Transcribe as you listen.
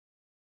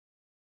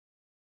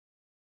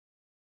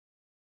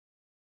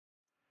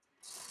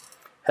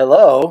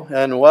Hello,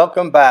 and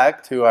welcome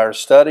back to our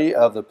study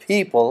of the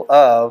people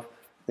of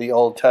the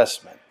Old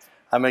Testament.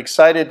 I'm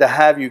excited to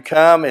have you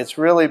come. It's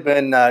really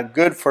been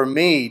good for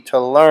me to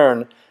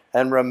learn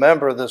and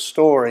remember the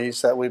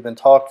stories that we've been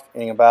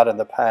talking about in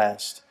the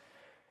past.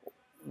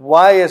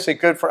 Why is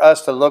it good for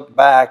us to look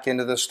back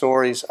into the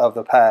stories of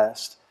the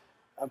past?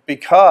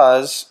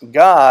 Because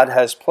God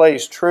has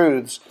placed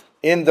truths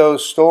in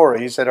those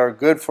stories that are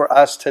good for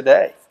us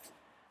today.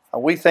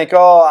 We think,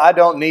 oh, I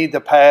don't need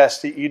the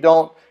past. You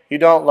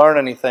don't learn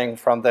anything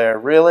from there.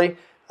 Really,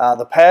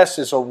 the past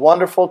is a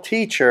wonderful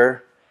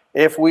teacher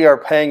if we are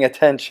paying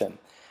attention.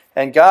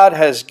 And God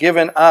has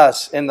given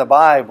us in the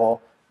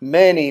Bible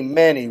many,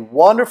 many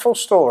wonderful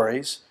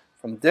stories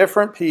from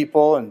different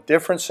people and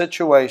different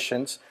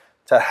situations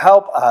to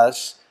help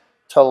us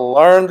to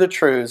learn the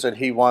truths that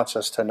He wants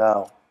us to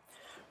know.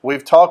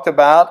 We've talked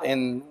about,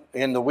 in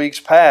the weeks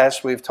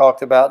past, we've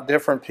talked about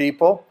different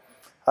people.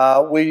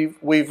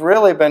 We've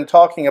really been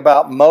talking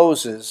about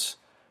Moses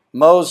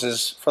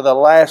for the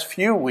last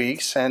few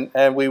weeks,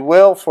 and we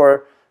will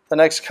for the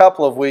next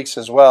couple of weeks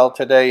as well,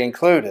 today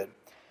included.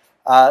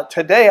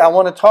 Today I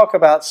want to talk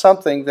about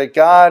something that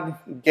God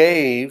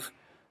gave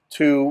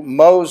to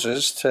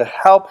Moses to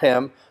help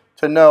him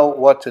to know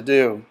what to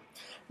do.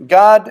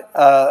 God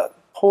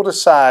pulled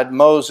aside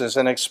Moses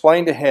and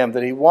explained to him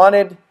that He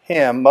wanted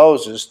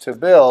Moses, to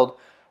build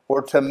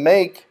or to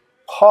make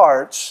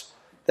parts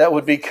that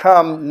would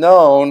become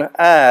known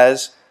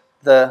as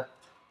the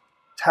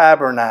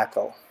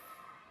tabernacle.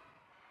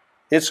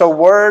 It's a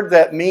word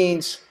that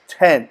means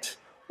tent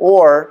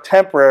or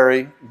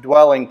temporary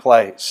dwelling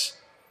place.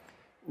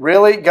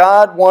 Really,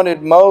 God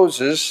wanted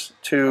Moses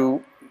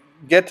to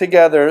get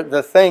together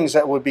the things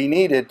that would be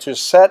needed to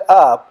set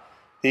up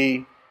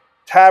the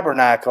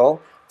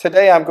tabernacle.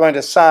 Today I'm going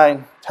to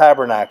sign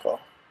tabernacle.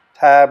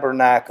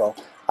 Tabernacle.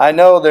 I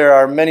know there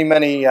are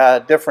many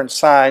different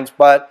signs,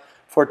 but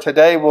for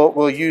today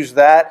we'll use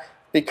that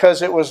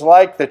because it was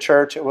like the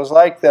church. It was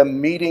like the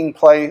meeting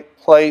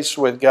place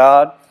with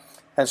God.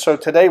 And so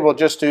today we'll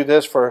just do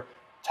this for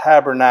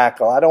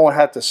tabernacle. I don't want to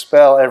have to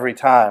spell every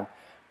time.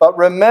 But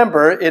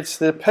remember, it's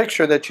the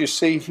picture that you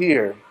see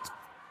here.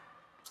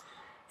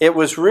 It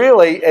was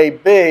really a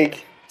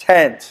big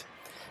tent.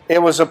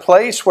 It was a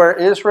place where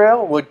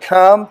Israel would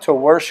come to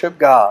worship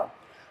God.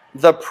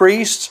 The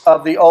priests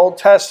of the Old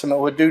Testament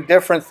would do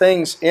different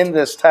things in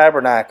this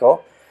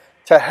tabernacle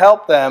to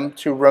help them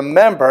to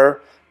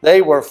remember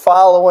they were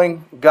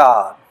following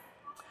God.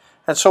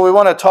 And so we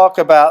want to talk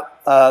about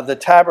the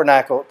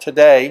tabernacle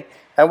today,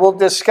 and we'll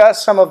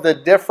discuss some of the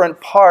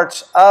different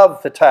parts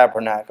of the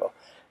tabernacle.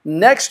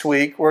 Next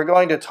week, we're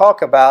going to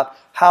talk about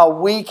how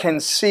we can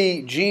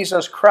see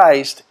Jesus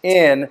Christ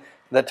in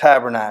the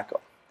tabernacle.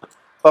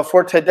 But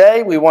for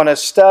today, we want to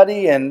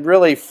study and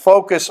really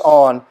focus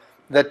on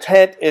the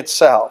tent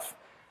itself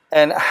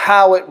and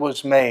how it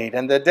was made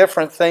and the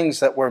different things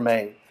that were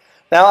made.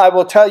 Now, I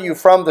will tell you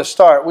from the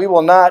start, we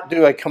will not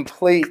do a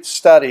complete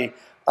study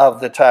of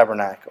the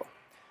tabernacle.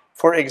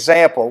 For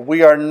example,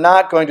 we are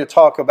not going to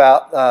talk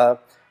about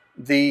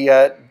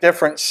the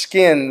different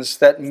skins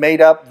that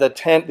made up the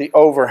tent, the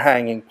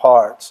overhanging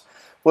parts.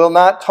 We'll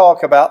not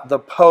talk about the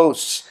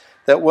posts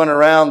that went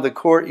around the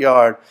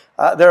courtyard.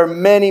 There are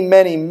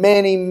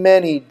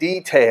many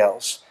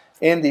details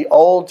in the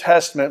Old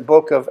Testament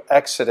book of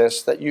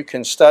Exodus that you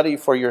can study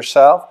for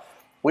yourself.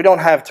 We don't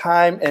have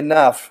time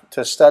enough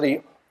to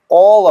study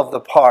all of the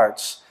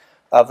parts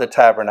of the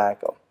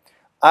tabernacle.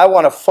 I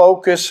want to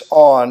focus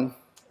on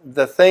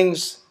the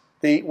things,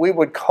 we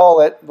would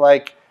call it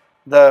like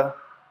the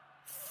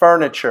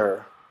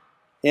furniture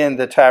in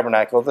the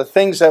tabernacle, the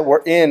things that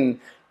were in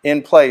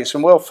place.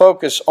 And we'll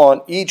focus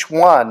on each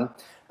one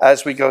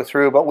as we go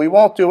through, but we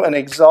won't do an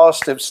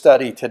exhaustive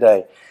study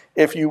today.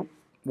 If you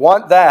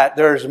want that,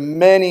 there's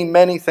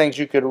many things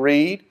you could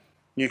read,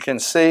 you can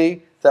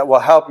see, that will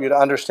help you to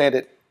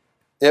understand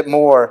it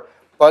more.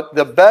 But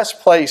the best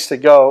place to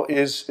go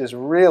is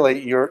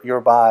really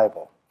your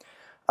Bible.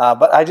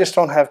 But I just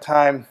don't have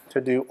time to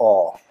do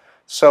all.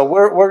 So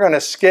we're going to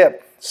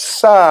skip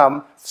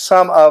some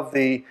of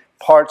the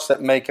parts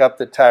that make up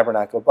the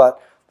tabernacle.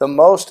 But the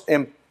most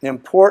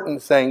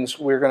important things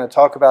we're going to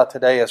talk about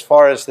today as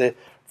far as the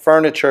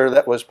furniture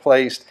that was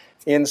placed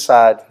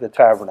inside the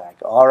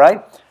tabernacle. All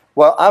right?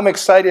 Well, I'm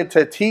excited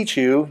to teach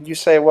you. You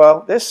say,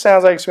 well, this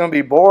sounds like it's going to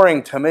be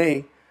boring to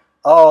me.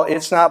 Oh,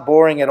 it's not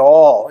boring at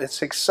all.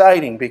 It's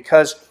exciting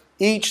because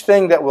each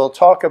thing that we'll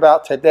talk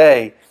about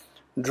today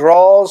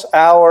draws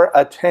our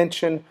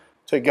attention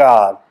to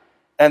God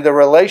and the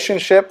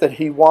relationship that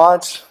He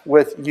wants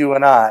with you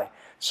and I.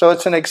 So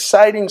it's an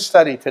exciting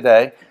study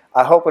today.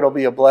 I hope it'll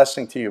be a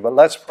blessing to you. But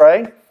let's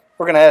pray.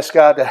 We're going to ask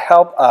God to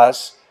help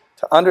us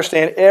to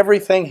understand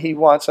everything He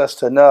wants us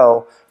to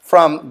know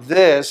from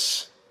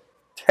this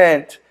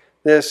tent,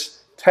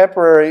 this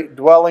temporary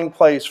dwelling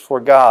place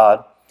for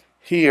God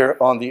here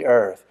on the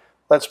earth.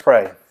 Let's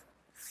pray.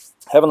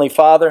 Heavenly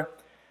Father,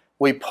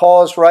 we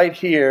pause right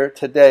here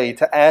today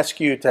to ask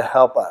you to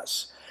help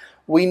us.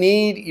 We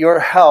need your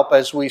help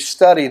as we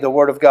study the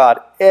Word of God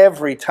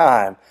every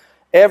time.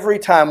 Every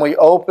time we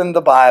open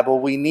the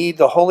Bible, we need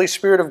the Holy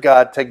Spirit of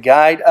God to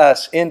guide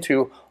us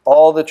into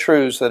all the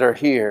truths that are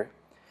here.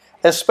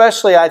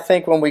 Especially, I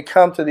think, when we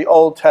come to the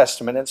Old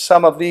Testament and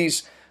some of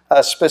these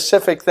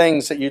specific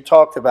things that you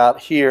talked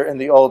about here in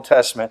the Old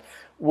Testament,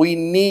 we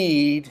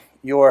need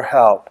your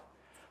help.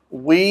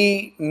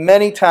 We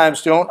many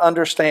times don't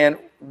understand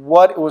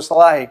what it was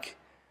like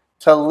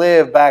to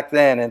live back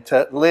then and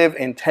to live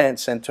in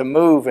tents and to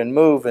move and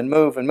move and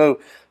move and move.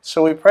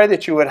 So we pray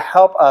that you would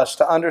help us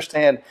to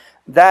understand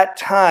that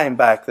time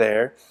back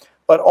there,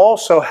 but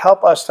also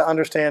help us to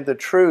understand the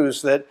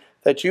truths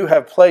that you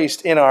have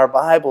placed in our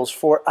Bibles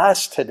for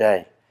us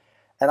today.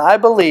 And I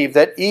believe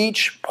that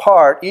each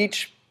part,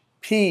 each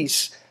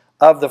piece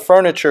of the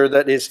furniture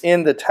that is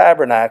in the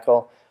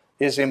tabernacle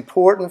is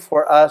important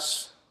for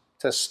us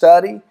to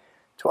study,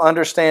 to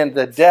understand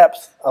the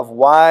depth of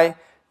why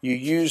you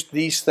used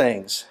these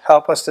things.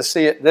 Help us to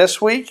see it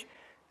this week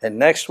and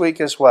next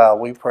week as well,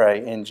 we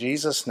pray in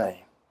Jesus'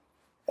 name.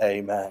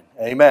 Amen.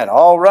 Amen.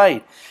 All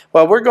right.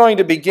 Well, we're going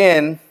to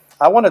begin.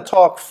 I want to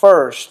talk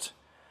first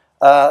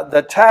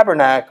the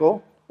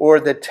tabernacle, or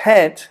the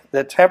tent,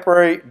 the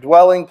temporary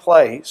dwelling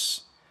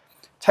place.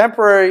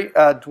 Temporary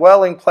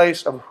dwelling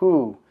place of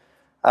who?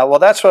 Well,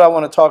 that's what I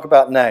want to talk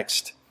about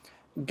next.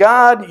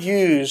 God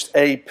used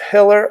a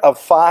pillar of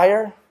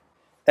fire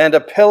and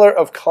a pillar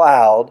of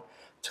cloud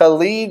to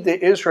lead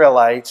the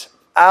Israelites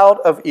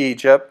out of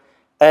Egypt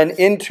and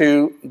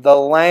into the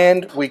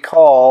land we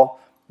call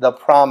the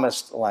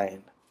Promised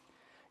Land.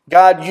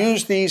 God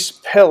used these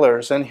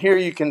pillars, and here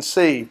you can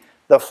see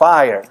the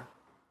fire.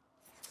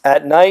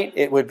 At night,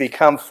 it would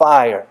become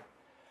fire.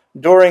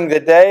 During the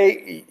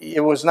day,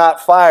 it was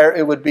not fire,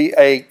 it would be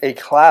a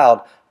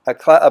cloud,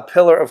 a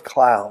pillar of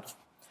cloud.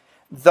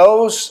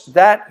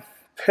 That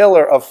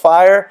pillar of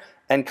fire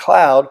and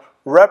cloud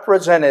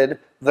represented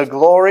the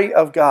glory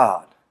of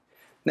God.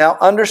 Now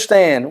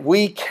understand,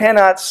 we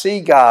cannot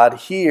see God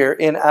here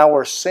in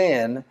our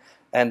sin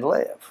and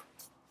live.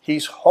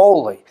 He's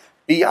holy,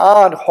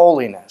 beyond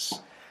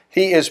holiness.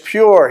 He is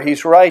pure,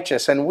 He's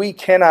righteous, and we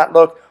cannot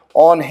look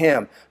on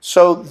Him.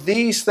 So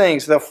these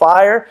things, the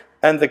fire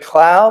and the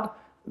cloud,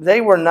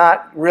 they were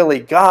not really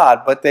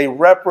God, but they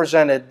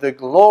represented the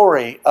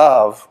glory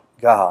of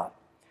God.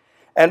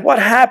 And what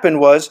happened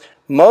was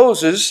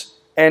Moses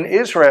and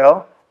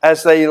Israel,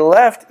 as they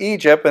left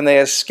Egypt and they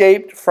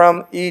escaped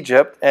from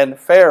Egypt and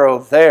Pharaoh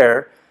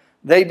there,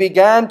 they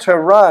began to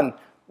run.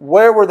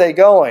 Where were they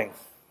going?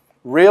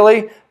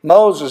 Really?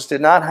 Moses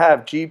did not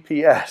have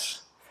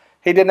GPS.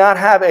 He did not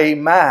have a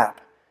map.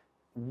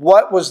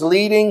 What was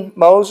leading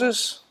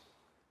Moses?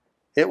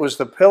 It was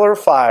the pillar of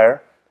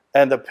fire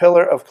and the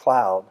pillar of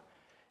cloud.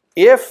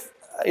 If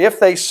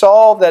they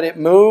saw that it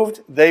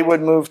moved, they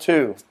would move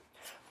too.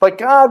 But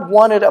God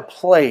wanted a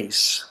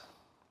place,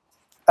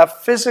 a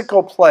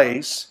physical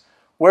place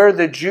where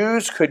the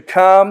Jews could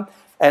come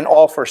and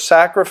offer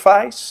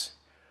sacrifice,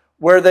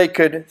 where they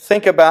could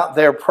think about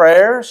their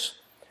prayers,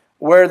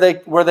 where they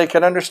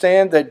could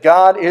understand that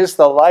God is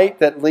the light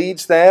that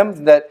leads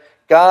them, that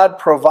God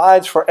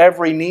provides for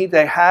every need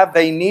they have.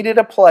 They needed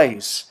a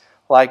place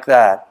like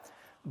that.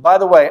 By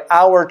the way,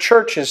 our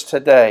churches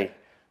today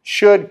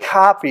should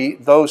copy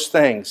those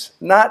things,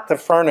 not the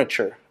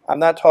furniture. I'm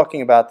not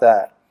talking about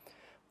that.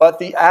 But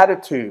the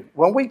attitude.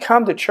 When we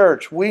come to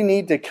church, we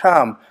need to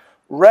come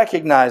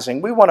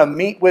recognizing we want to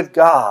meet with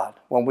God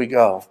when we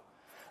go.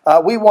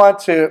 We want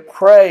to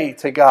pray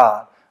to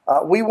God.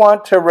 We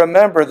want to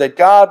remember that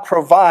God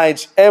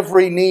provides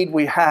every need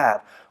we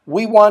have.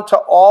 We want to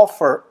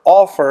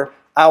offer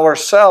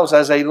ourselves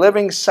as a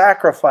living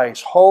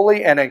sacrifice,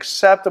 holy and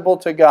acceptable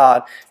to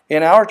God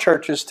in our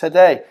churches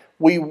today.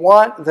 We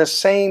want the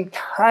same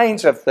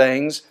kinds of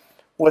things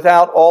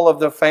without all of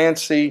the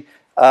fancy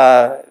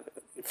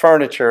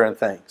furniture and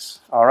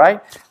things. All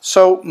right?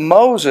 So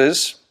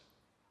Moses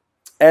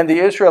and the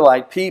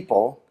Israelite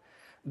people,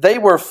 they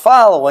were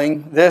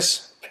following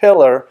this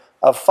pillar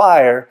of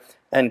fire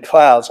and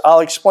clouds. I'll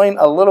explain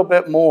a little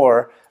bit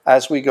more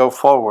as we go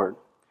forward.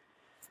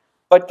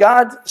 But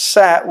God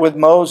sat with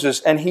Moses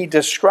and He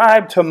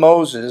described to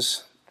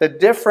Moses the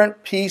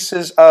different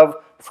pieces of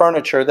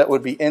furniture that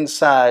would be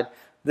inside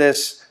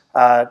this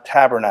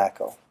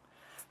tabernacle.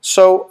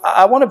 So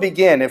I want to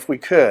begin, if we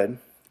could.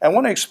 I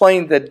want to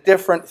explain the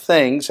different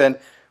things, and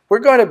we're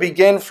going to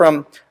begin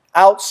from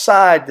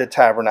outside the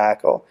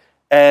tabernacle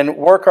and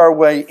work our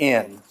way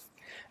in.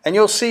 And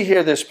you'll see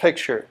here this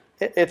picture.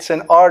 It's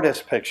an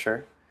artist's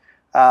picture,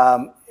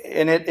 and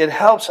it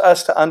helps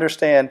us to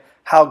understand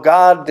how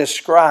God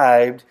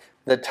described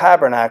the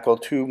tabernacle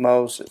to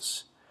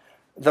Moses.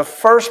 The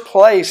first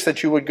place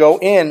that you would go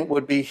in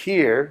would be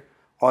here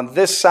on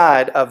this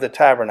side of the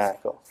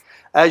tabernacle.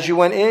 As you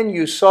went in,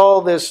 you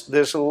saw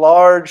this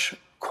large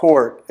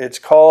court. It's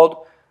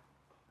called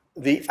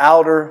the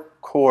outer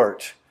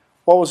court.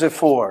 What was it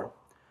for?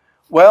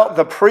 Well,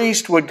 the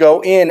priest would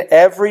go in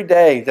every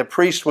day. The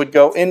priest would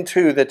go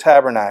into the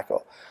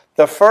tabernacle.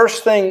 The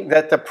first thing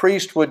that the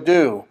priest would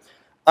do,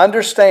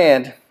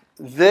 understand,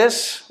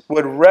 this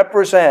would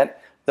represent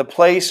the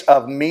place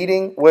of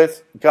meeting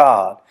with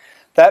God.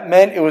 That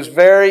meant it was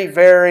very,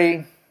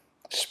 very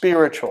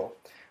spiritual,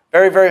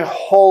 very, very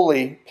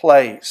holy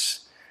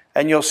place.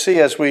 And you'll see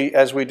as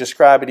we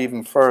describe it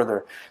even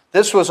further.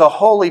 This was a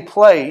holy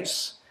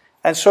place,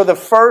 and so the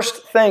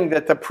first thing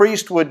that the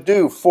priest would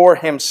do for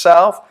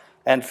himself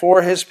and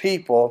for his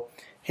people,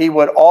 he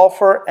would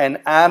offer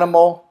an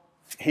animal,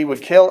 he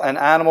would kill an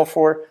animal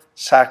for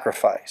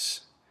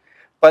sacrifice.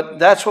 But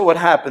that's what would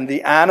happen.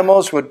 The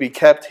animals would be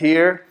kept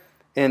here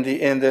in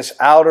this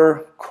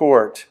outer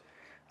court.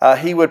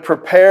 He would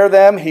prepare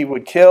them, he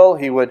would kill,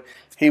 he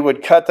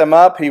would cut them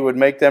up, he would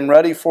make them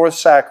ready for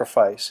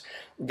sacrifice.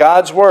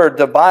 God's Word,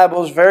 the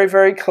Bible is very,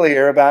 very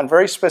clear about, and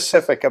very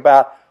specific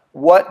about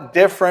what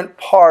different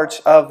parts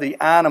of the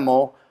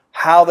animal,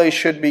 how they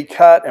should be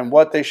cut and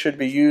what they should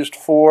be used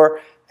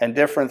for and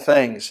different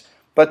things.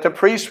 But the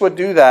priest would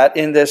do that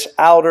in this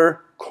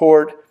outer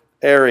court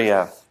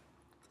area.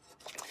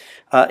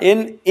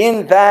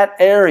 In that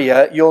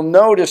area, you'll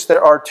notice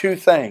there are two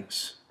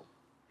things,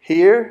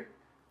 here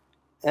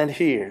and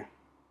here.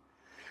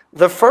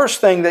 The first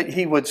thing that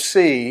he would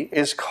see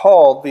is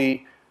called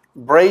the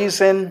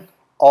brazen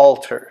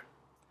altar.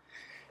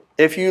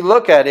 If you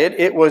look at it,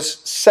 it was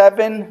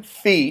 7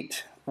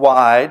 feet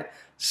wide,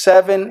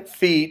 7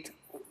 feet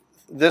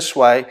this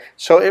way.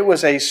 So it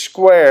was a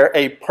square,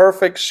 a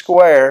perfect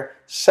square,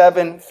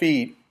 7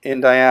 feet in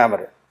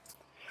diameter.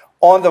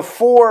 On the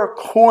 4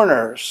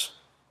 corners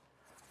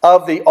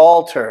of the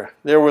altar,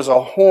 there was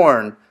a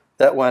horn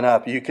that went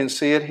up. You can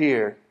see it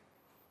here.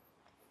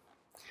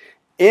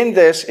 In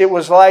this, it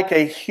was like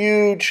a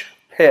huge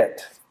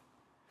pit.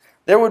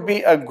 There would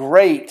be a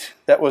grate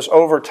that was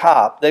over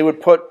top. They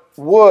would put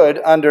wood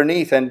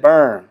underneath and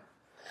burn.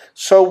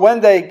 So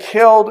when they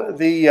killed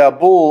the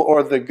bull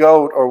or the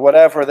goat or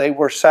whatever they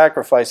were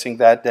sacrificing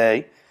that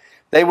day,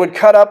 they would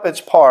cut up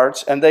its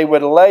parts and they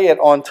would lay it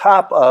on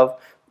top of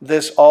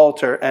this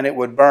altar and it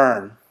would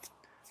burn.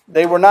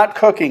 They were not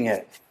cooking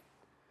it.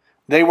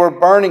 They were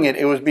burning it.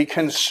 It would be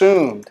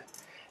consumed.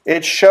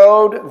 It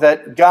showed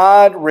that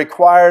God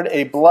required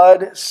a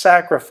blood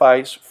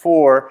sacrifice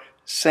for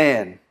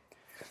sin.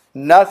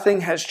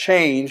 Nothing has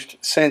changed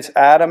since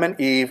Adam and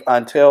Eve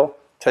until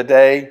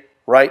today,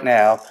 right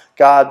now.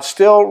 God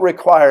still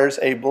requires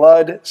a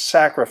blood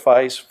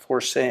sacrifice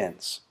for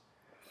sins.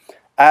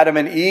 Adam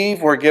and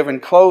Eve were given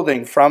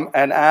clothing from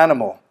an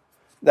animal.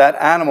 That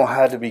animal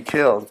had to be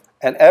killed.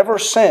 And ever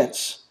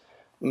since,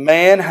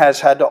 man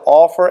has had to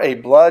offer a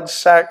blood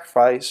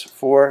sacrifice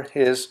for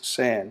his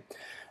sin.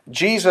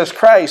 Jesus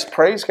Christ,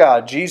 praise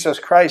God, Jesus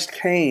Christ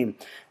came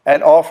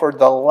and offered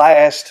the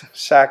last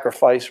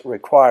sacrifice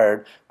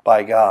required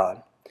by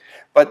God.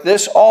 But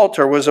this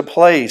altar was a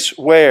place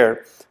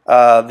where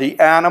the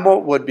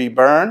animal would be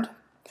burned.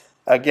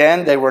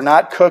 Again, they were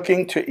not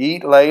cooking to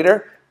eat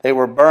later. They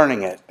were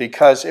burning it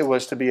because it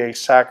was to be a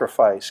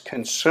sacrifice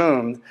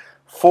consumed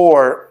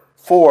for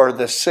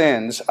the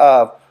sins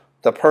of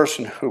the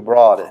person who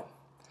brought it.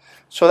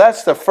 So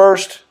that's the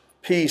first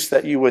piece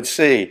that you would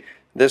see,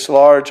 this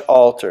large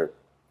altar.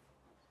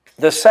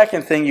 The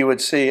second thing you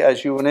would see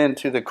as you went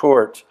into the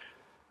court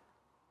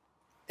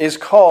is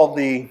called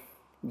the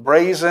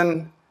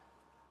brazen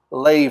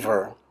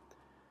laver.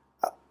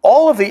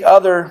 All of the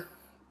other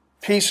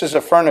pieces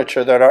of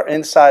furniture that are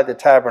inside the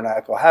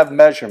tabernacle have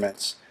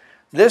measurements.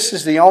 This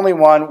is the only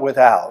one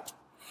without.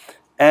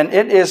 And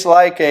it is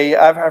like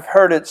I've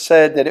heard it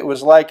said that it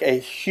was like a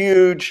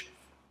huge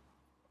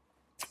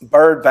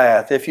bird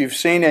bath. If you've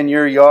seen in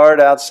your yard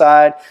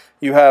outside,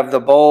 you have the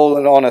bowl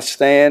and on a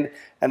stand.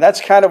 And that's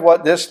kind of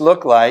what this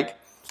looked like.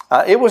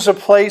 It was a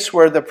place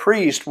where the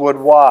priest would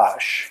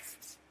wash.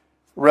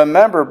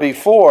 Remember,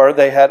 before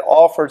they had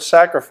offered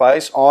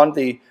sacrifice on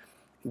the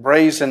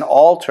brazen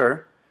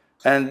altar,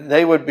 and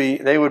they would be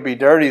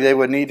dirty, they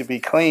would need to be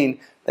clean.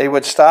 They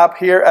would stop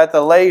here at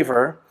the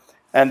laver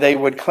and they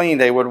would clean,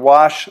 they would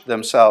wash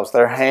themselves,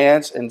 their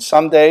hands, and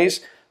some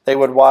days they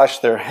would wash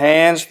their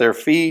hands, their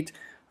feet,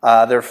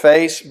 their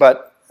face,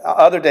 but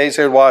other days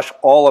they would wash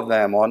all of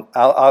them.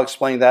 I'll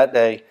explain that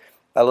day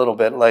a little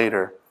bit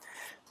later.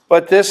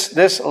 But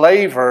this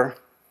laver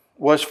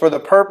was for the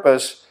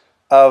purpose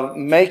of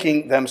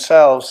making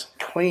themselves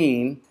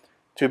clean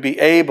to be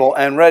able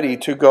and ready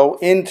to go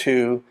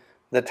into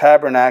the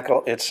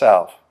tabernacle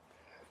itself.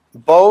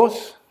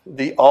 Both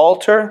the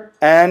altar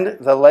and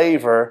the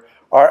laver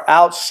are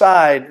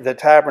outside the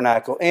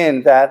tabernacle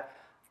in that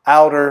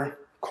outer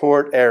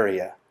court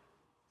area.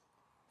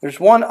 There's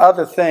one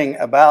other thing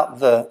about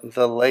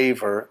the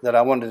laver that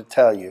I wanted to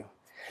tell you.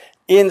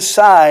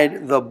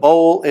 Inside the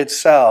bowl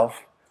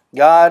itself,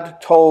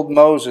 God told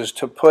Moses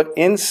to put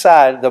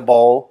inside the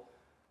bowl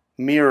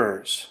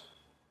mirrors.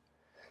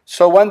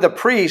 So when the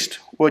priest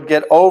would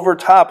get over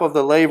top of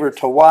the laver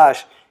to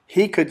wash,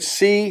 he could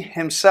see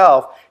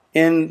himself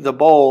in the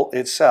bowl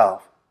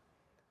itself.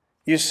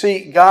 You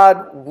see,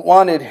 God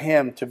wanted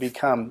him to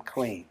become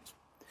clean.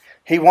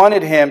 He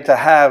wanted him to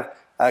have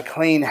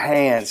clean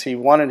hands. He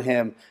wanted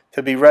him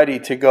to be ready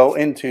to go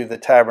into the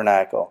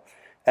tabernacle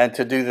and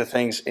to do the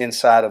things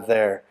inside of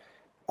there.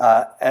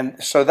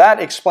 And so that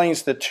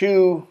explains the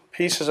two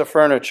pieces of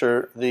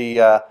furniture,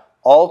 the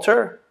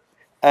altar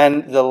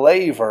and the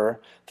laver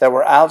that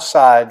were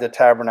outside the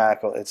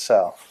tabernacle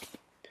itself.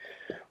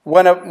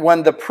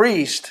 When the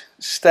priest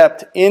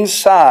stepped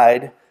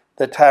inside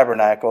the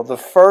tabernacle, the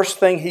first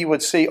thing he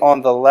would see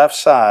on the left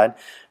side,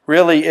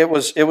 really it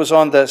was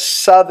on the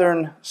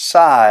southern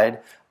side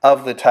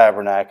of the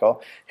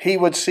tabernacle, he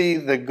would see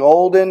the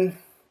golden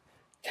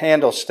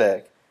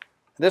candlestick.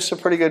 This is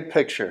a pretty good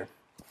picture.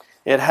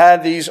 It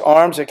had these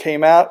arms that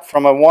came out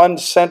from one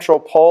central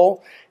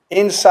pole.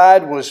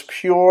 Inside was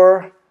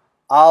pure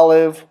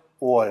olive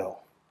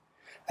oil,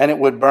 and it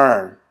would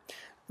burn.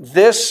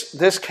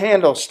 This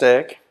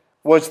candlestick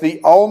was the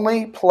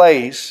only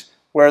place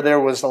where there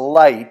was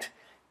light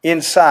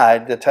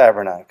inside the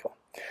tabernacle.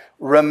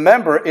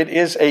 Remember, it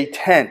is a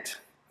tent.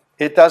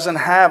 It doesn't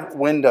have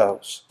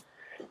windows.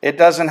 It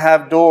doesn't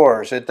have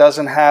doors. It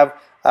doesn't have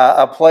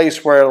a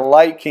place where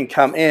light can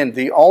come in.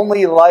 The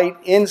only light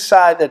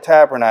inside the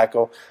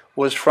tabernacle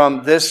was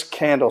from this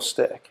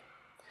candlestick.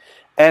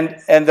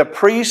 And the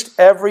priest,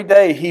 every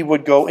day he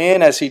would go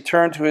in, as he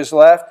turned to his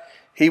left,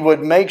 he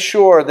would make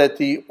sure that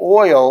the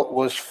oil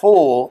was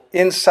full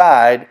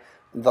inside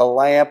the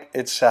lamp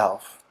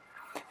itself.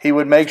 He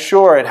would make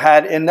sure it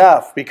had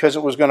enough, because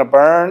it was going to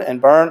burn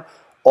and burn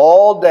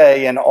all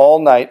day and all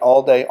night,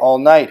 all day, all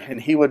night.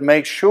 And he would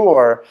make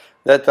sure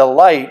that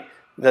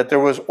that there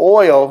was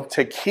oil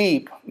to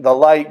keep the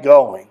light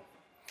going.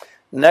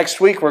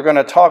 Next week we're going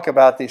to talk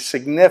about the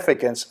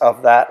significance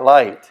of that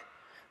light.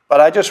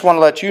 But I just want to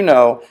let you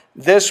know,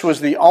 this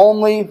was the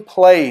only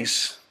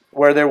place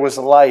where there was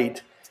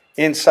light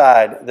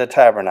inside the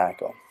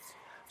tabernacle.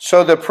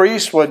 So the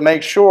priest would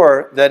make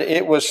sure that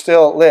it was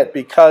still lit,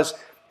 because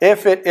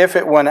if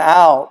it went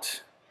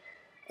out,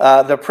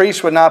 the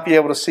priest would not be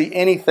able to see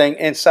anything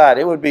inside.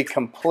 It would be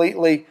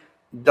completely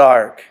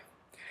dark.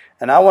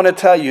 And I want to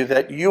tell you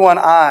that you and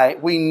I,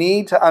 we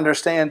need to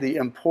understand the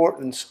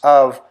importance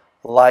of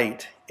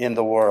light in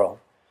the world.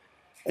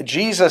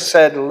 Jesus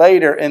said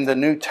later in the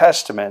New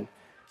Testament,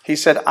 he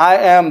said, I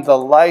am the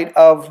light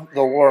of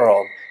the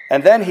world.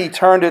 And then he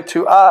turned it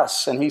to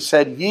us and he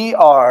said, ye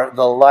are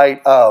the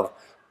light of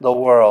the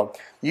world.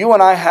 You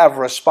and I have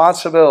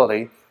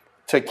responsibility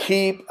to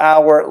keep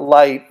our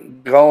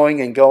light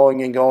going and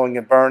going and going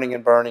and burning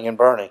and burning and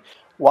burning.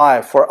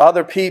 Why? For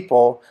other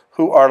people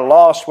who are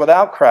lost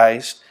without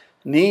Christ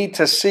need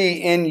to see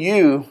in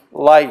you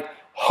light,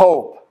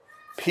 hope,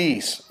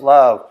 peace,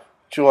 love,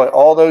 joy,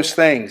 all those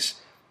things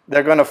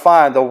they're going to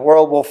find, the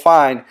world will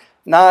find,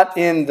 not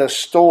in the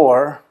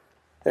store,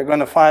 they're going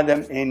to find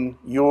them in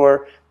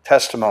your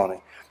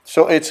testimony.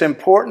 So it's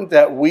important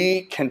that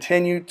we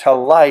continue to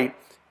light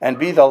and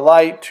be the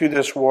light to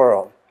this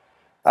world.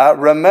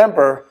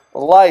 Remember,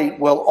 light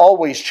will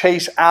always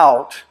chase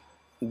out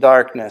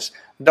darkness.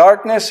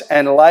 Darkness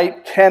and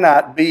light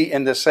cannot be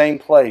in the same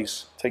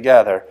place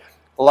together.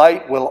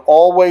 Light will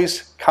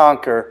always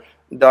conquer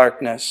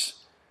darkness.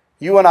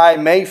 You and I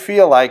may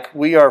feel like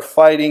we are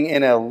fighting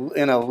in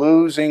a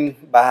losing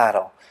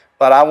battle.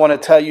 But I want to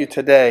tell you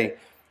today,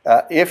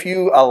 if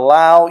you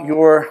allow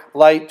your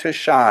light to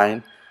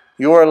shine,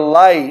 your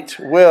light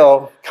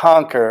will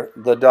conquer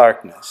the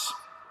darkness.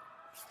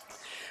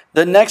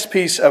 The next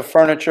piece of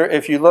furniture,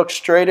 if you look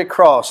straight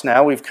across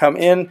now, we've come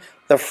in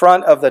the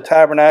front of the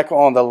tabernacle.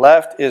 On the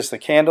left is the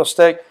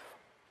candlestick.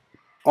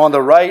 On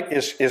the right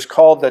is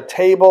called the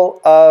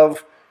table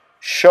of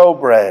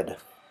showbread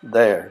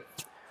there.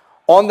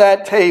 On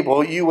that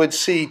table, you would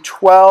see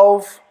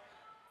 12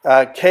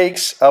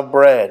 cakes of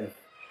bread.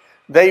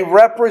 They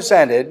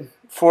represented,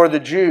 for the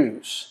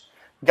Jews,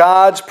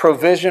 God's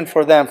provision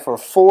for them for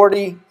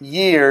 40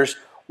 years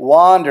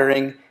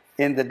wandering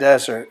in the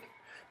desert.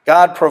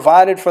 God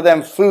provided for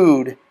them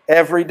food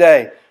every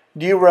day.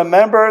 Do you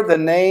remember the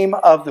name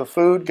of the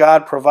food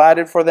God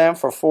provided for them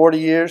for 40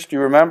 years? Do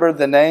you remember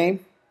the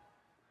name?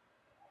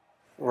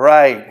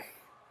 Right.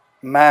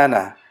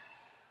 Manna.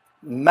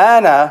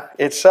 Manna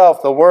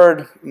itself, the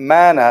word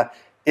manna,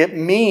 it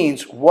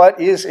means, what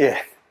is it?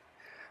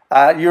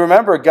 You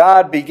remember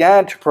God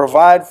began to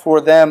provide for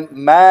them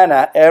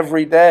manna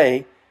every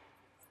day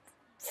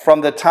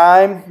from the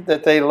time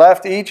that they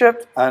left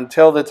Egypt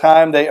until the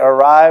time they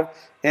arrived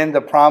in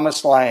the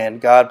promised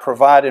land. God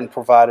provided and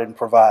provided and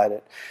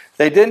provided.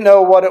 They didn't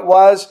know what it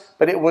was,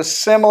 but it was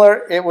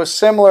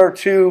similar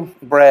to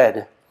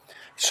bread.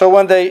 So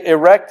when they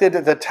erected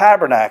the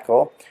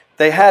tabernacle,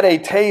 they had a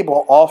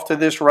table off to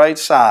this right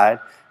side,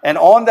 and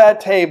on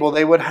that table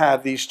they would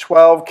have these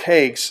 12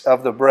 cakes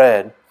of the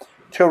bread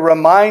to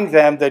remind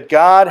them that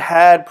God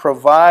had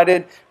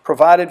provided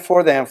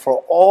for them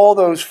for all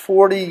those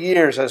 40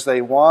 years as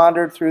they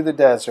wandered through the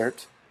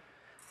desert.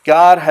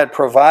 God had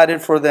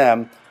provided for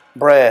them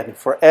bread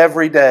for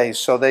every day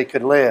so they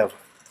could live.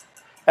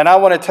 And I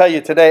want to tell you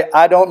today,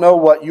 I don't know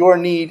what your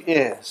need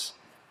is,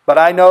 but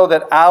I know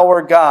that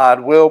our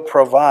God will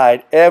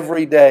provide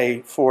every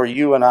day for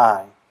you and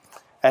I.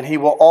 And He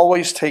will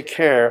always take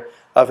care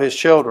of His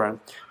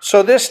children.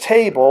 So this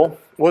table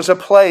was a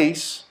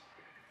place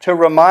to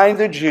remind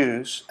the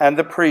Jews and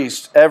the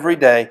priests every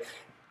day,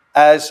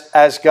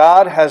 as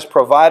God has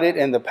provided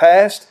in the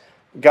past,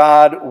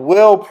 God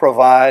will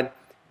provide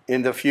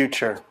in the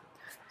future.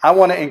 I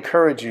want to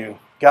encourage you.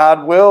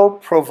 God will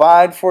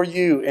provide for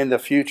you in the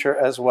future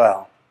as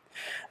well.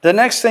 The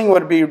next thing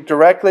would be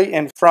directly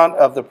in front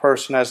of the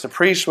person as the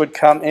priest would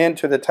come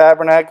into the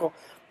tabernacle.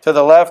 To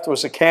the left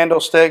was a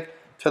candlestick.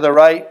 To the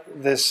right,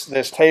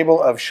 this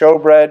table of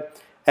showbread.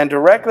 And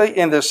directly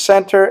in the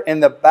center, in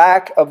the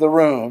back of the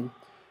room,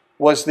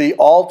 was the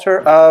altar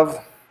of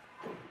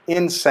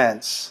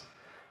incense.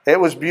 It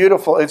was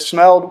beautiful. It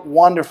smelled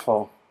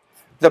wonderful.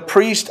 The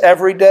priest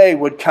every day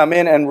would come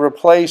in and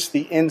replace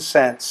the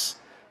incense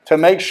to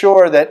make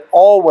sure that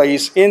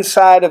always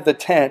inside of the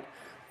tent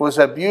was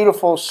a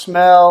beautiful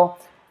smell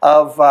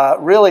of,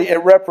 really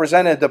it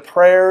represented the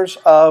prayers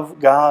of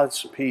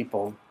God's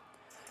people.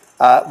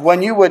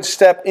 When you would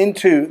step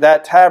into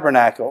that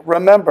tabernacle,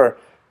 remember,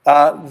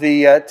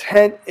 the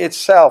tent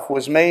itself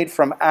was made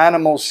from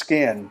animal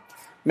skin.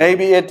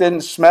 Maybe it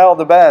didn't smell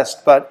the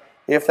best, but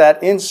if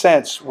that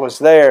incense was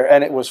there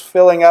and it was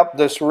filling up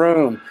this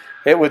room,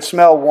 it would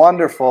smell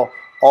wonderful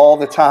all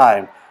the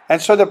time.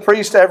 And so the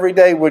priest every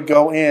day would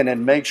go in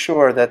and make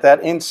sure that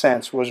that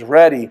incense was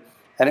ready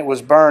and it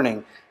was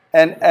burning.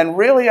 And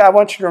really, I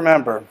want you to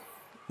remember,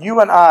 you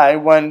and I,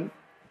 when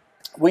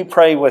we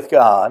pray with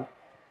God,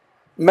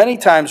 many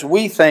times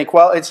we think,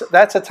 well,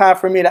 that's a time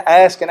for me to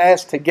ask and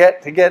ask to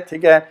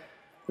get.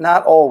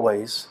 Not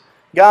always.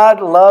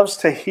 God loves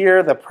to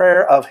hear the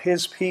prayer of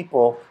His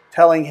people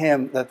telling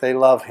Him that they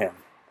love Him,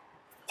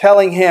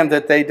 telling Him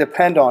that they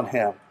depend on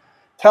Him,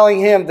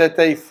 telling Him that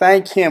they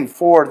thank Him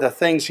for the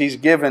things He's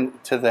given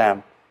to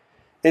them.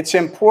 It's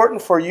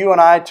important for you and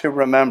I to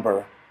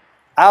remember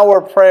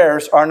our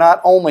prayers are not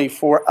only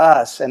for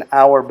us and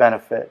our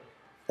benefit,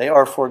 they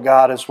are for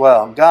God as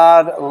well.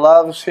 God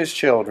loves His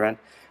children.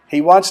 He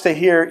wants to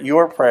hear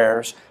your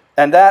prayers,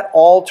 and that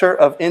altar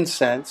of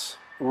incense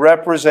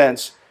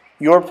represents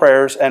your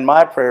prayers and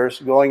my prayers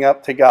going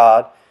up to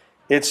God.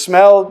 It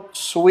smelled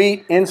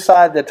sweet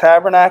inside the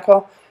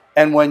tabernacle,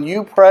 and when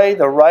you pray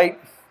the right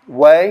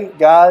way,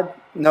 God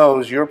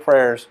knows your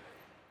prayers,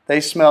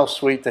 they smell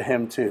sweet to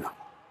Him too.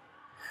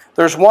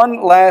 There's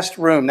one last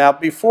room. Now,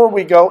 before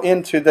we go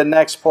into the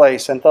next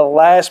place and the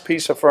last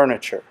piece of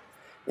furniture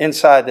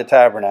inside the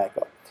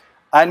tabernacle,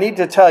 I need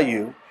to tell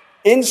you,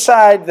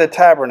 inside the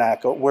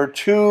tabernacle were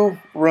two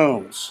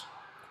rooms.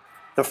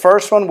 The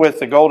first one with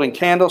the golden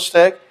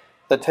candlestick,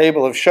 the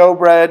table of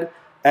showbread,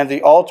 and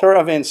the altar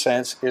of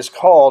incense is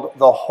called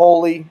the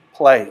holy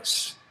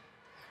place.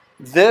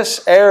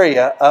 This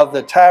area of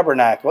the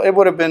tabernacle, it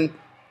would have been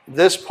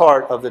this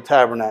part of the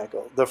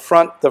tabernacle, the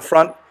front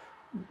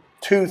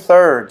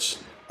 2/3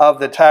 of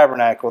the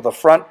tabernacle, the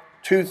front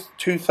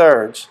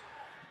two-thirds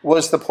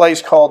was the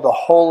place called the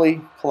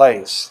holy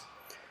place.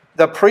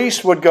 The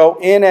priest would go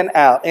in and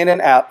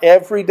out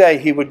every day.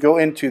 He would go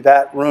into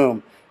that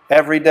room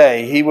every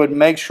day. He would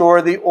make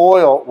sure the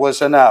oil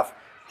was enough.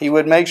 He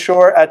would make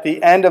sure at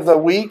the end of the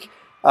week,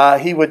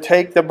 he would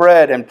take the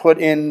bread and put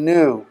in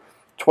new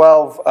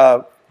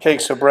 12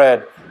 cakes of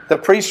bread. The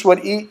priest would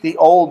eat the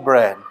old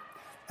bread.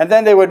 And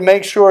then they would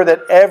make sure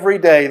that every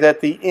day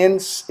that the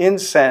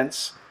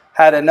incense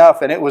had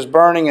enough and it was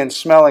burning and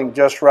smelling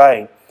just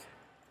right.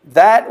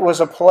 That was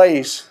a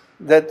place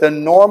that the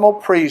normal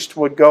priest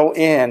would go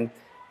in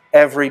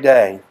every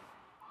day.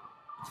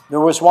 There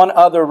was one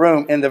other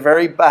room in the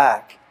very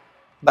back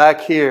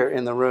here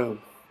in the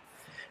room.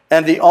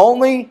 And the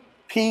only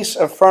piece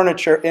of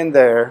furniture in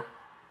there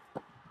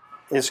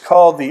is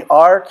called the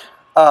Ark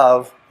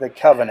of the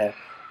Covenant,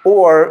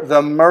 or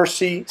the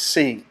mercy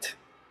seat.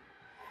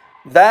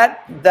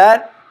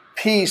 That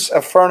piece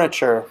of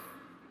furniture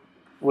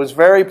was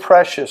very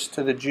precious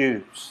to the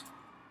Jews.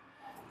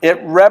 It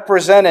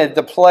represented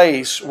the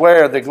place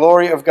where the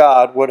glory of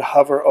God would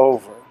hover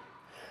over.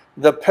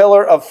 The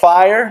pillar of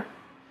fire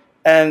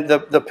and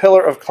the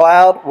pillar of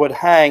cloud would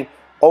hang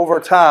over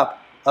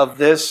top of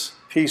this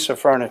piece of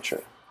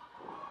furniture.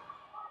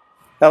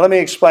 Now let me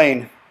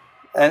explain,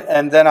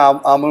 and then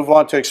I'll move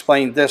on to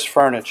explain this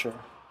furniture.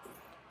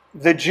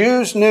 The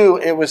Jews knew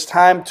it was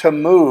time to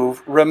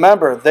move.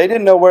 Remember, they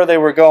didn't know where they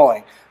were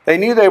going. They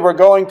knew they were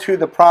going to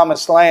the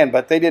promised land,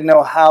 but they didn't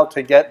know how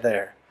to get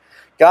there.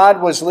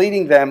 God was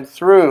leading them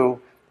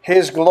through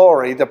His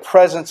glory, the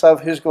presence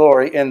of His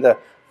glory in the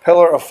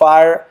pillar of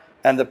fire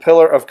and the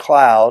pillar of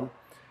cloud.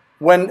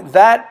 When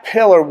that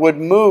pillar would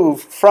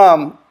move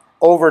from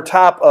over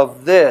top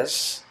of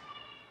this,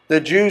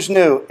 the Jews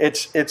knew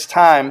it's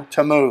time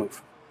to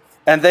move.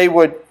 And it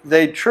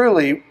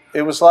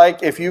was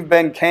like if you've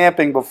been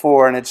camping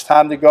before and it's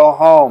time to go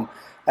home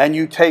and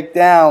you take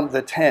down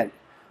the tent.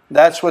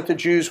 That's what the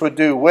Jews would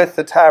do with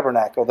the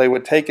tabernacle. They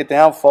would take it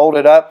down, fold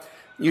it up.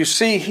 You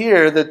see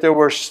here that there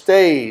were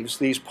staves,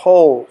 these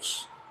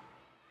poles.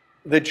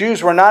 The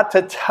Jews were not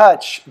to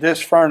touch this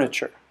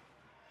furniture.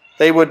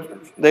 They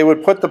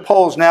would put the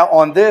poles. Now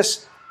on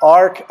this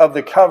Ark of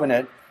the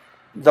Covenant,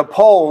 the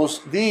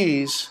poles,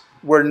 these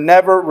were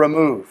never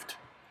removed.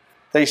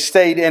 They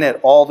stayed in it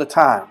all the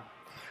time.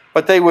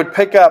 But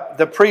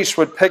the priests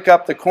would pick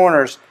up the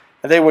corners,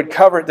 and they would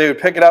cover it, they would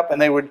pick it up,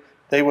 and they would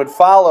They would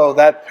follow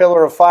that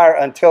pillar of fire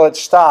until it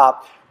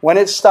stopped. When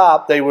it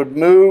stopped, they would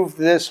move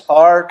this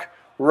ark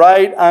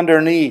right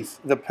underneath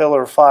the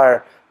pillar of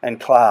fire and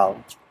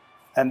cloud.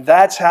 And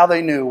that's how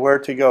they knew where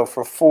to go.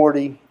 For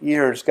 40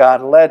 years,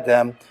 God led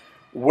them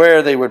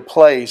where they would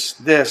place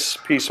this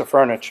piece of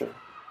furniture.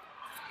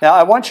 Now,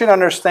 I want you to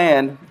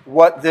understand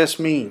what this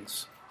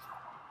means.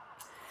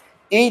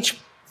 Each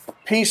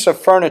piece of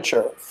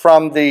furniture,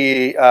 from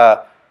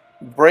the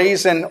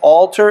brazen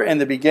altar in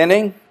the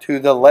beginning to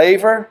the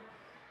laver,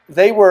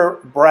 they were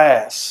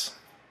brass.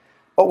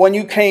 But when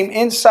you came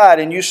inside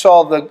and you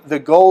saw the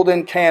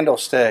golden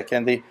candlestick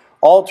and the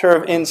altar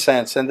of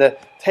incense and the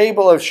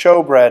table of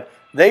showbread,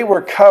 they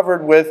were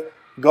covered with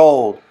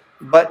gold.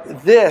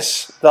 But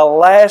this, the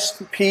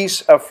last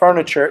piece of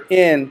furniture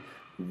in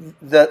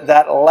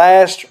that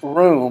last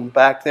room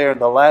back there,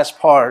 the last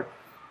part,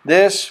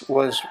 this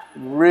was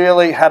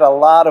really had a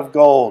lot of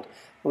gold.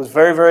 It was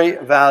very,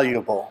 very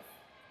valuable.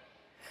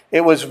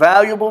 It was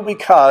valuable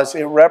because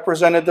it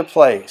represented the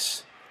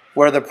place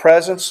where the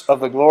presence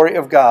of the glory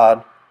of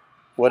God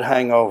would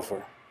hang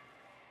over.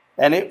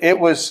 And it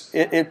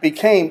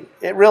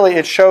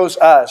shows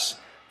us,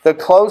 the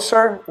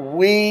closer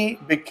we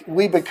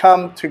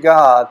become to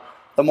God,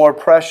 the more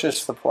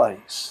precious the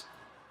place.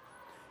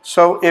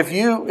 So if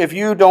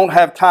you don't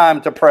have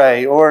time to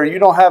pray, or you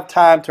don't have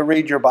time to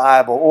read your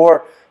Bible,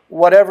 or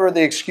whatever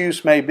the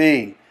excuse may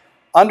be,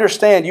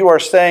 understand you are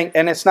staying,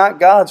 and it's not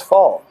God's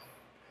fault.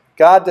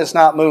 God does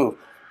not move.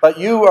 But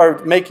you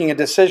are making a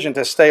decision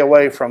to stay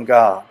away from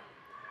God.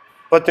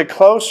 But the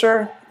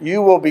closer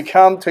you will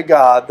become to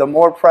God, the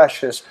more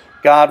precious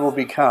God will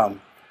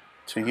become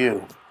to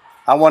you.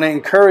 I want to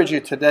encourage you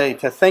today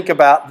to think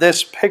about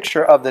this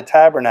picture of the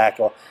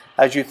tabernacle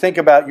as you think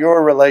about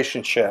your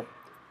relationship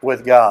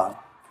with God.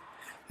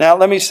 Now,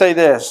 let me say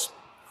this.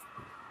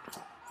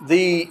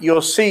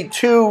 You'll see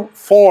two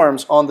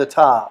forms on the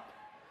top.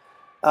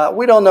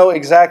 We don't know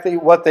exactly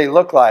what they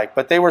look like,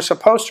 but they were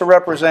supposed to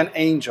represent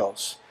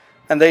angels.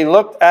 And they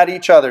looked at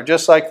each other,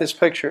 just like this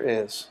picture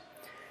is.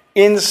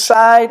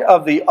 Inside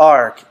of the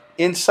ark,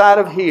 inside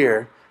of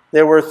here,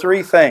 there were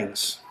three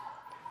things.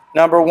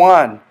 Number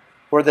one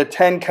were the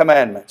 10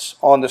 commandments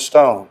on the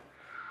stone.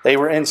 They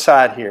were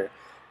inside here.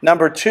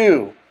 Number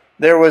two,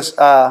 there was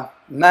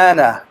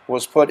manna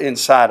was put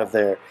inside of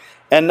there.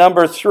 And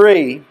number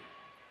three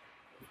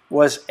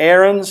was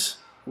Aaron's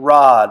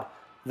rod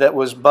that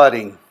was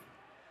budding.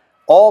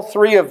 All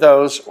three of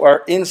those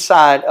are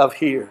inside of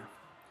here.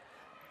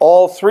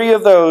 All three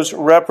of those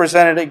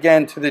represented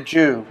again to the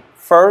Jew.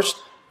 First,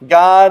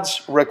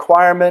 God's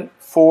requirement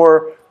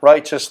for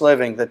righteous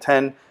living, the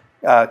 10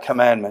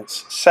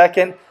 commandments.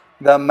 Second,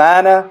 the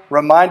manna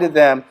reminded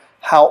them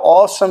how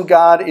awesome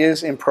God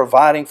is in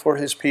providing for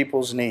His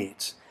people's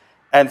needs.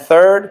 And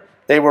third,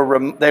 they were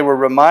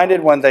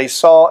reminded when they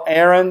saw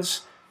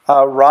Aaron's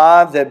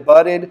rod that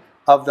budded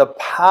of the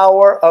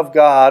power of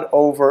God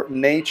over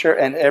nature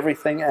and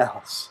everything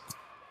else.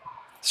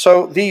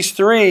 So these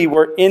three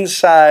were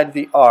inside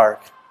the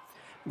ark.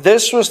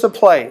 This was the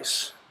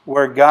place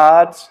where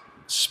God's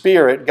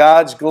Spirit,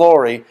 God's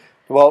glory,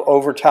 dwelt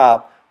over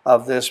top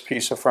of this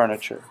piece of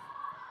furniture.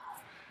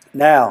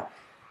 Now,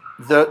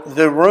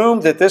 the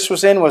room that this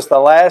was in was the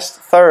last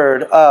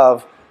third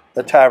of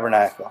the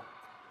tabernacle.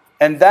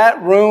 And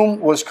that room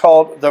was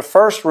called, the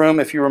first room,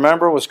 if you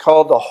remember, was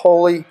called the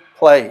holy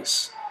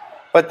place.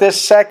 But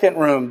this second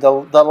room, the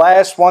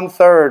last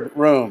 1/3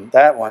 room,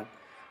 that one,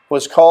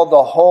 was called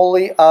the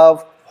Holy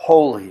of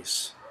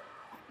Holies.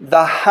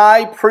 The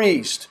high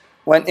priest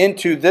went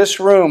into this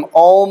room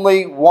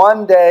only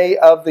one day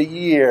of the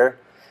year,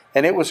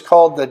 and it was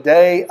called the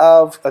Day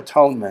of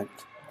Atonement.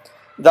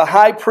 The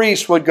high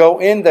priest would go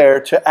in there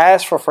to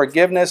ask for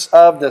forgiveness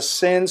of the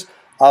sins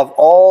of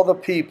all the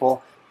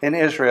people in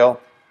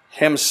Israel,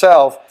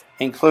 himself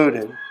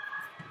included.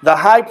 The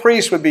high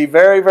priest would be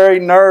very, very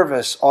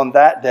nervous on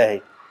that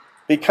day,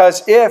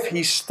 because if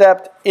he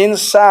stepped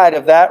inside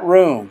of that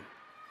room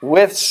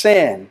with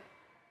sin,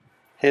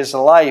 his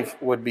life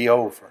would be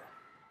over.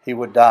 He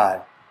would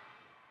die.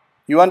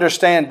 You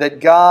understand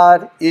that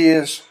God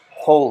is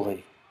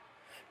holy.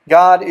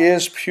 God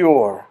is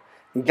pure.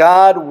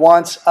 God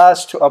wants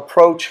us to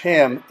approach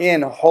Him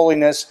in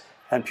holiness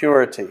and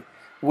purity.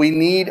 We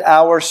need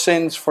our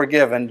sins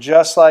forgiven,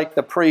 just like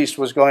the priest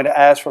was going to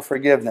ask for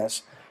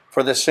forgiveness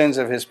for the sins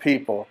of his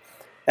people.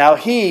 Now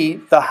he,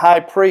 the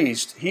high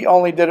priest, he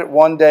only did it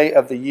one day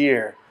of the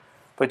year.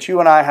 But you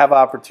and I have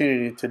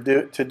opportunity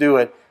to do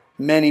it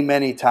many,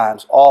 many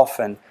times,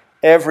 often,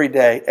 every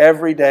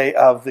day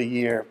of the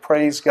year.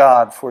 Praise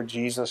God for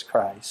Jesus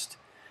Christ.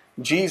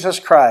 Jesus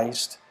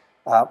Christ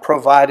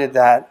provided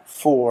that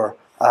for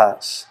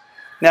us.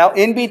 Now,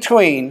 in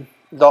between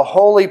the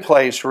holy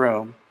place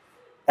room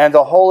and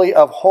the Holy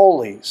of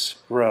Holies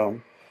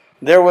room,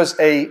 there was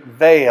a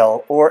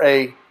veil or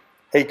a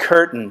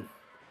curtain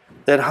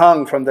that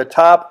hung from the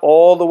top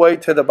all the way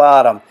to the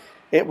bottom.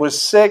 It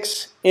was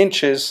 6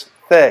 inches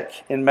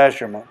thick in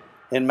measurement.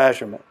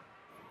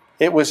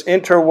 It was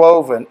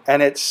interwoven,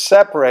 and it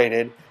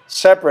separated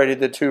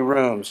the two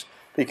rooms.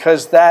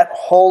 because that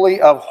Holy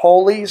of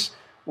Holies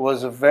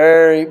was a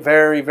very,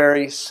 very,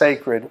 very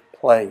sacred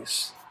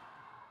place.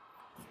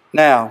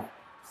 Now,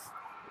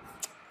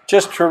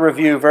 just to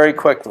review very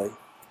quickly,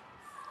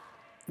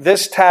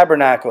 this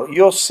tabernacle,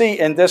 you'll see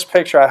in this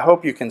picture, I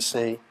hope you can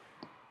see,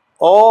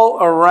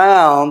 all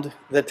around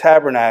the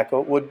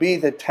tabernacle would be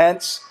the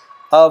tents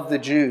of the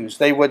Jews.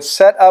 They would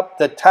set up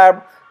the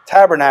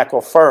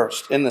tabernacle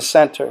first in the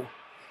center,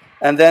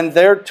 and then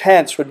their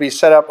tents would be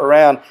set up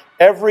around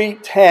every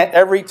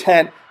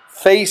tent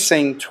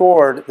facing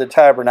toward the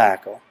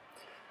tabernacle.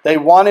 They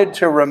wanted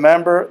to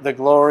remember the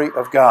glory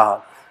of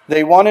God.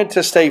 They wanted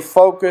to stay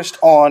focused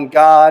on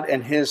God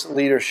and His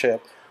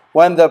leadership.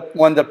 When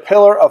the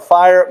pillar of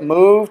fire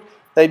moved,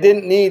 they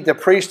didn't need the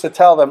priest to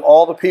tell them.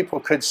 All the people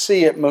could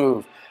see it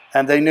move,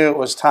 and they knew it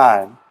was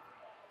time.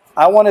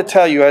 I want to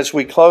tell you as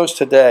we close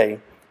today,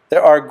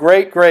 there are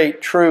great,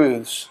 great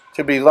truths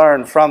to be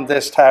learned from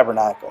this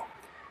tabernacle.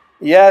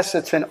 Yes,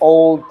 it's an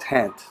old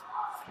tent,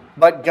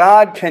 but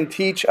God can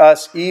teach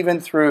us even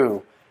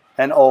through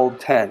an old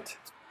tent.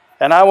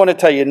 And I want to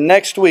tell you,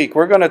 next week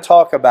we're going to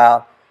talk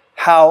about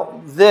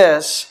how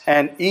this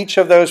and each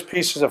of those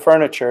pieces of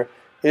furniture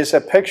is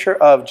a picture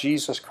of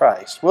Jesus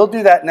Christ. We'll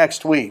do that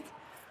next week.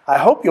 I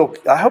hope you'll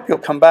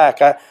come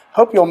back. I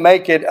hope you'll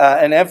make it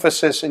an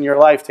emphasis in your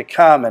life to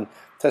come and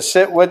to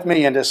sit with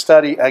me and to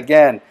study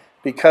again,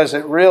 because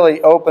it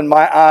really opened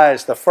my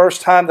eyes. The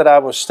first time that I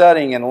was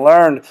studying and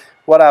learned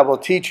what I will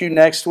teach you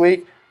next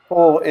week,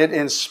 it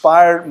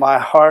inspired my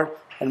heart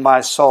and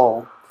my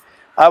soul.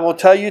 I will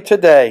tell you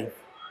today,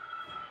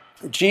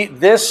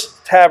 this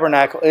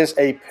tabernacle is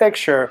a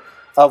picture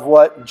of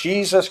what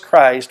Jesus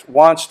Christ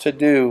wants to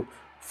do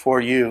for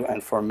you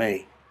and for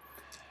me.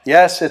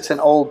 Yes, it's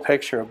an old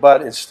picture,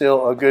 but it's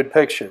still a good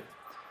picture.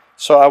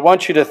 So I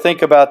want you to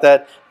think about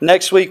that.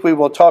 Next week we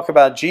will talk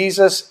about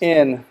Jesus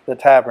in the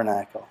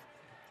tabernacle.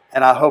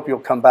 And I hope you'll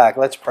come back.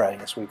 Let's pray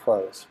as we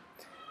close.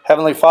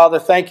 Heavenly Father,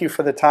 thank you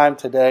for the time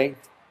today.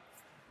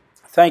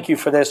 Thank you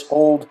for this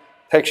old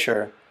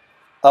picture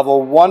of a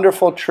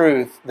wonderful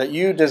truth that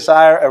you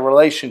desire a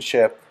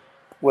relationship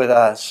with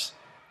us.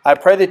 I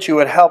pray that you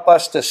would help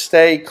us to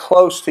stay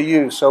close to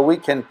you so we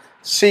can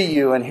see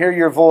you and hear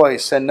your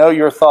voice and know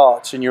your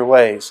thoughts and your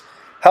ways.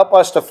 Help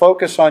us to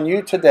focus on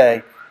you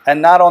today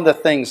and not on the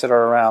things that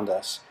are around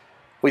us.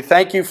 We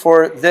thank you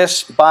for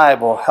this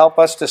Bible. Help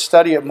us to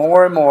study it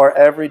more and more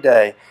every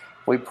day.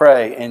 We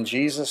pray in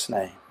Jesus'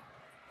 name.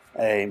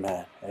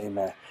 Amen.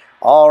 Amen.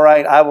 All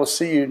right, I will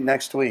see you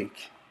next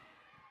week.